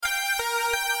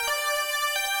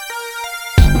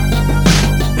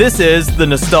This is the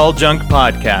Nostaljunk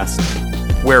podcast,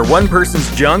 where one person's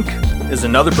junk is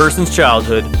another person's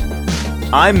childhood.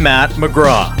 I'm Matt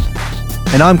McGraw.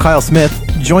 And I'm Kyle Smith.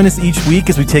 Join us each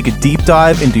week as we take a deep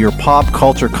dive into your pop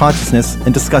culture consciousness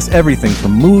and discuss everything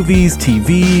from movies,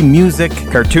 TV, music,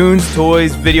 Cartoons,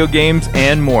 toys, video games,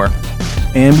 and more.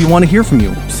 And we want to hear from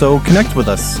you, so connect with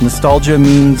us. Nostalgia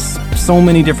means so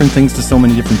many different things to so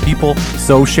many different people,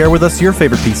 so share with us your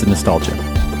favorite piece of nostalgia.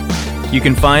 You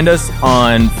can find us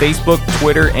on Facebook,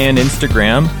 Twitter, and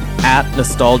Instagram at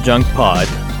NostaljunkPod,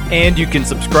 and you can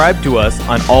subscribe to us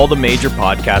on all the major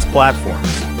podcast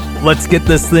platforms. Let's get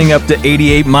this thing up to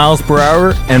 88 miles per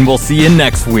hour, and we'll see you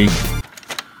next week.